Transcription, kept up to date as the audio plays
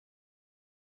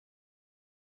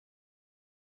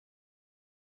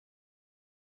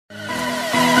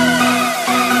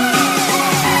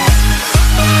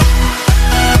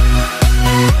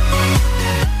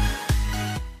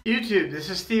YouTube, this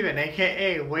is Steven,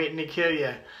 aka Waiting to Kill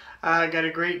Ya. I got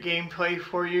a great gameplay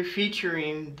for you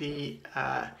featuring the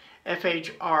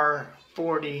FHR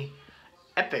 40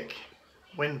 Epic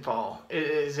Windfall. It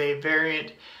is a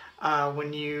variant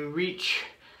when you reach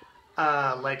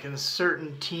like a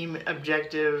certain team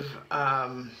objective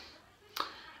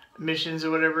missions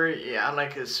or whatever, yeah,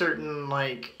 like a certain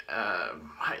like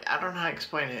I don't know how to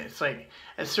explain it. It's like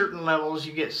at certain levels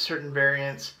you get certain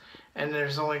variants, and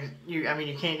there's only you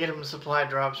can't get them supply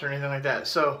drops or anything like that.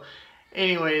 So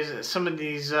anyways, some of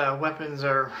these weapons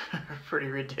are pretty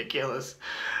ridiculous,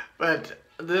 but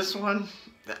this one,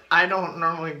 I don't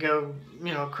normally go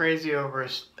crazy over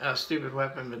a stupid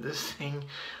weapon, but this thing,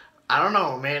 I don't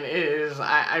know, man. It is.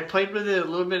 I played with it a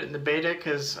little bit in the beta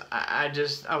because I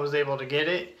was able to get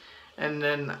it, and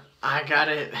then I got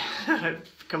it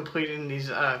completing these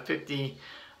 50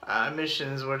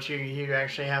 missions, which you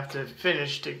actually have to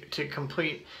finish to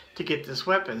complete to get this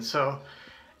weapon. So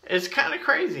it's kind of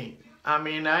crazy. I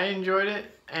mean, I enjoyed it,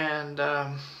 and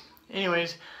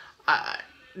anyways,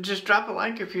 just drop a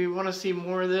like if you want to see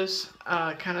more of this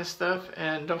kind of stuff,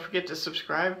 and don't forget to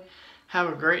subscribe. Have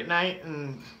a great night,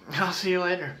 and I'll see you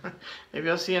later. Maybe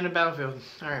I'll see you in the battlefield.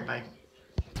 Alright, bye.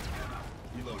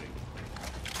 Reloading.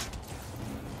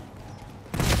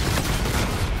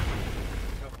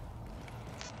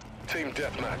 Team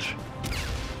deathmatch.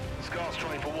 Scars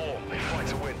train for war. They fight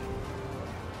to win.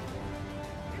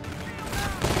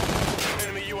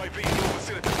 Enemy UAV in your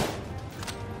vicinity.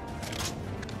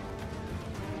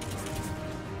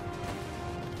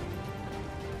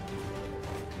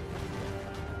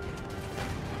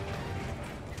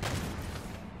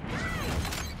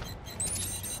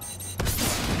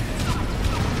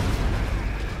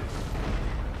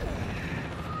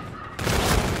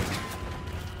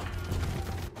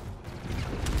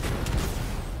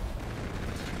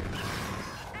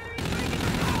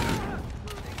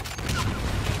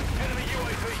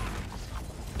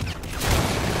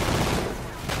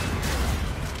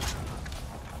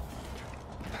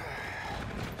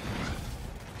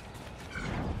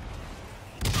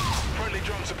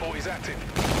 Drone support is active.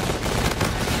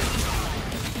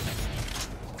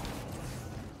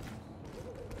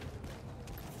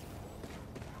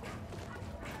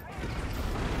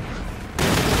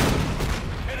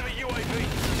 Enemy UAV.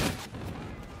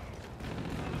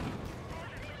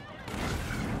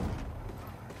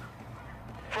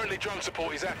 Friendly drone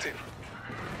support is active.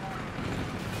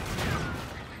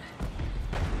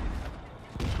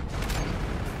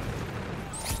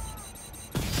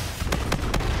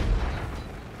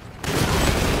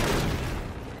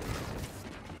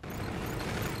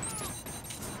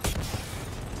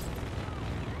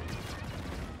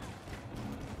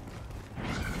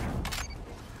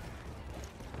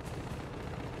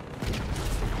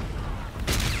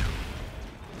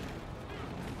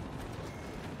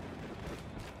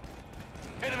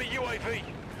 Enemy UAV.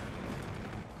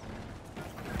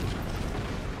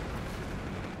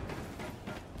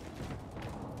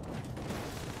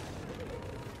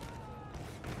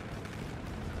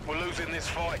 We're losing this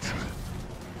fight.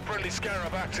 Friendly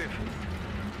Scarab active.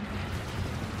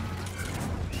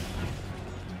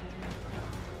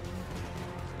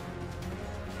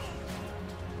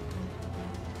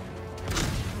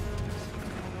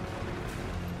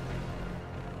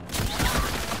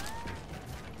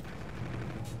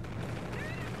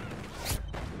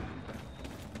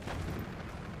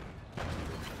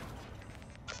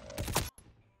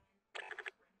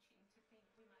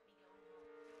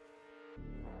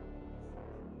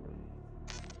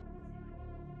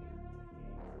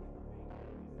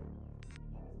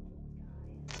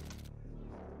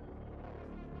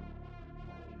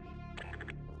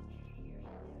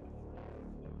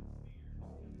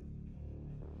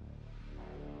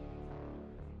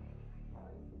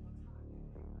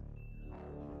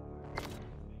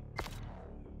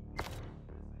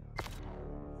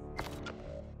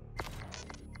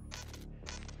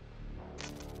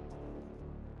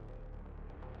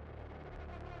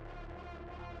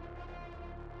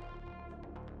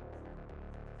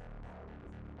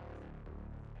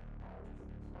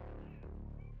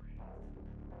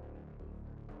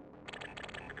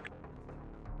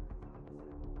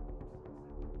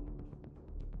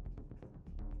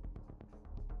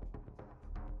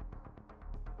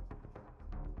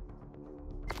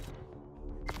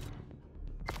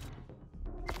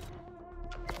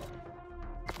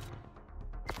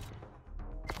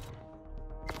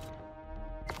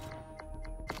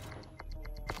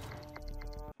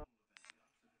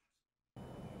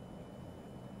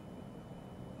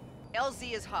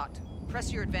 LZ is hot.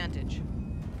 Press your advantage.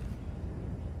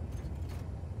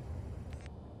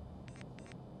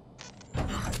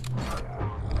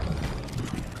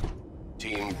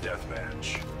 Team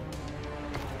Deathmatch.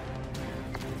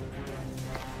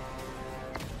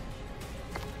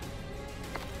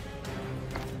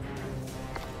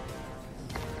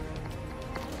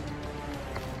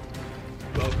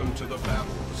 Welcome to the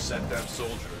battle, SETDEF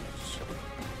soldiers.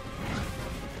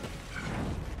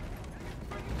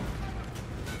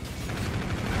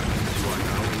 You are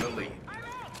now in the lead.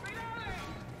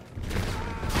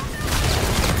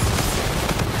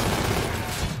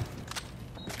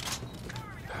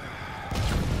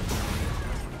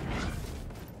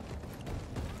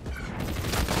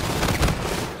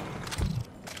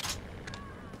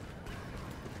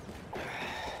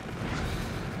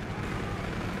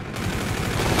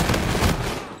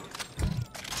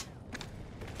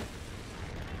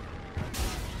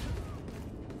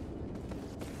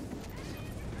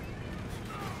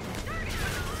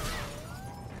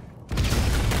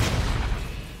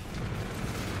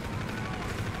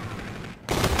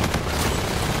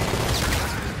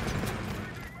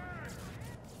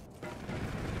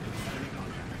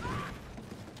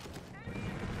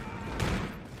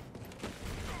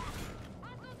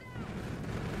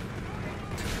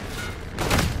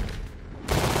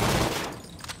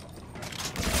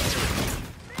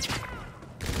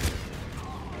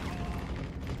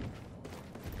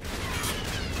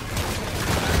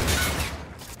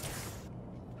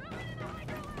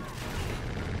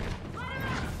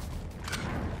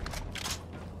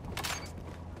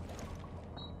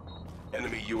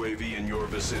 Enemy UAV in your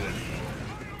vicinity.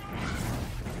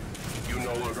 You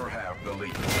no longer have the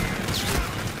lead.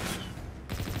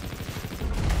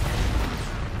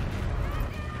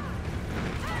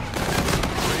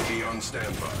 UAV on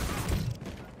standby.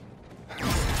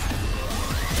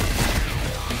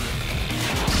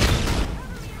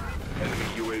 Enemy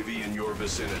UAV in your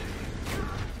vicinity.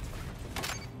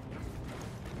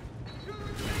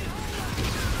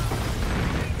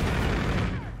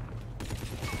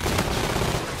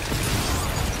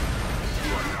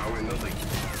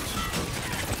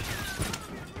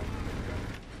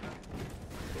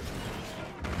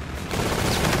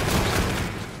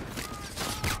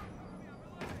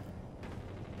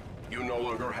 You no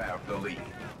longer have the lead.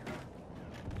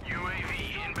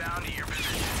 UAV inbound to your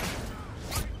position.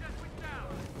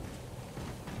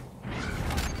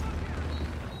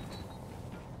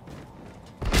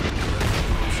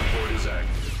 Support is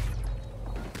active.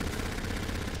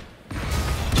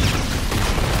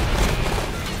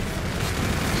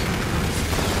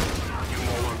 You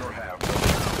no longer have the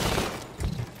lead.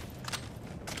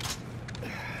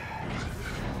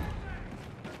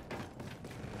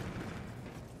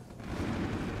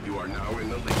 You are now in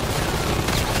the lead.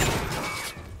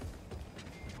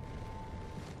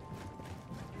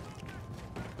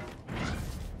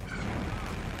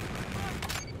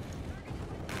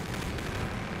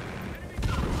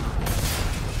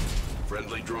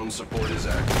 Friendly drone support is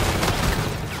active.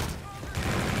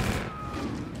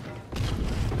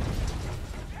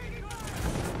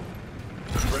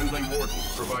 Friendly Warden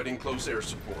providing close air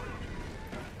support.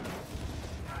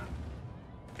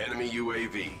 Enemy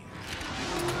UAV.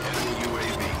 Enemy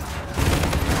UAV.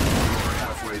 We're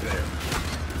halfway there.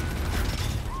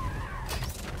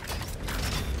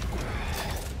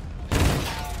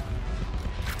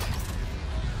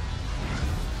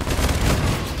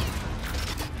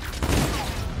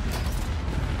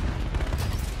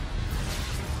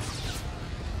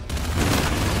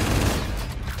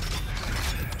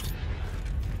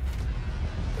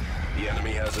 The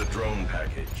enemy has a drone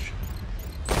package.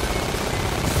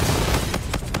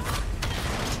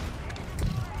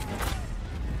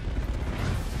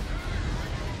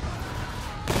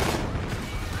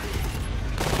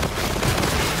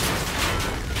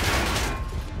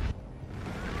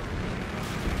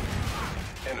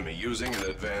 Enemy using an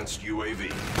advanced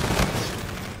UAV.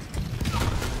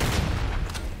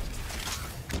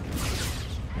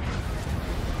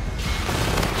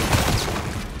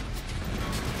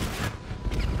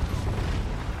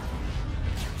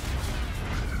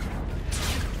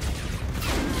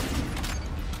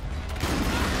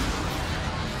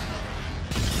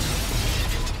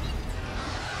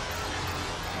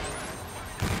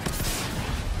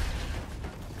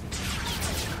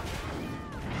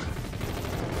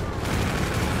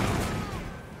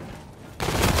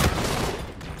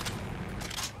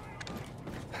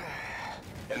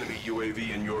 Enemy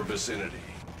UAV in your vicinity.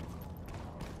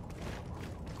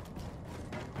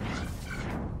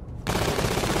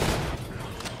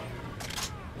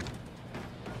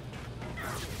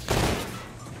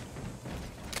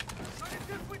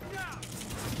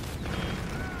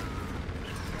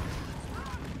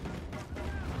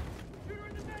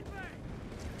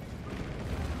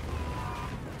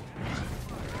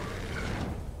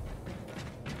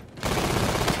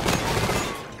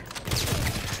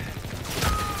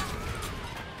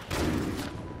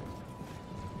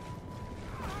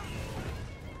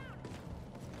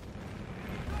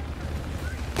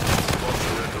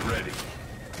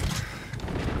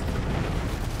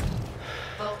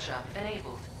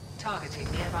 enabled.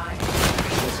 Targeting nearby.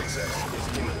 Mission success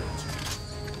is imminent.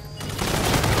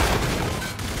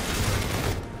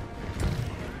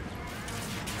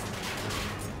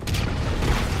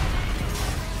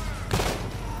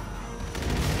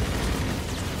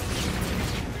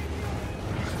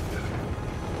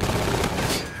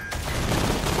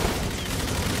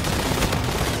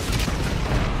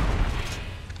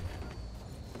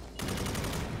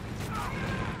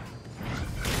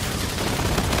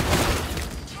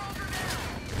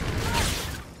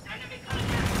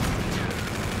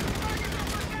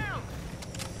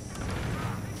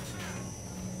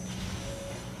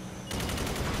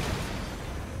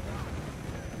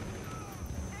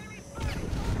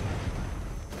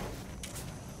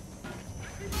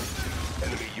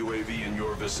 Enemy UAV in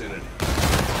your vicinity.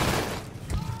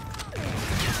 The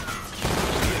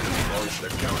enemy launched a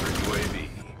counter UAV.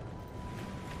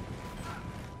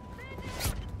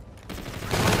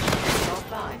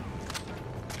 Offline.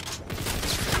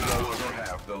 You no longer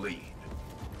have the lead.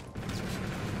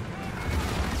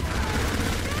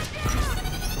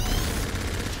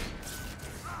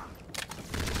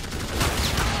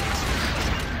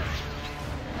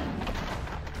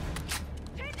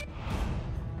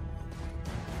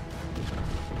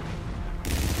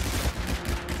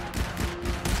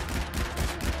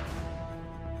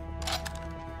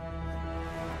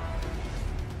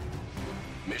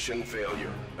 Mission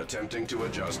failure. Attempting to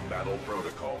adjust battle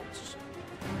protocols.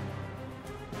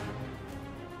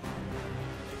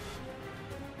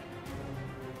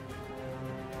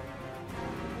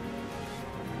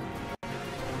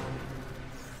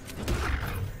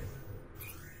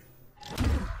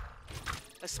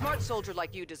 A smart soldier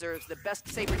like you deserves the best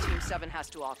Saber Team 7 has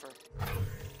to offer.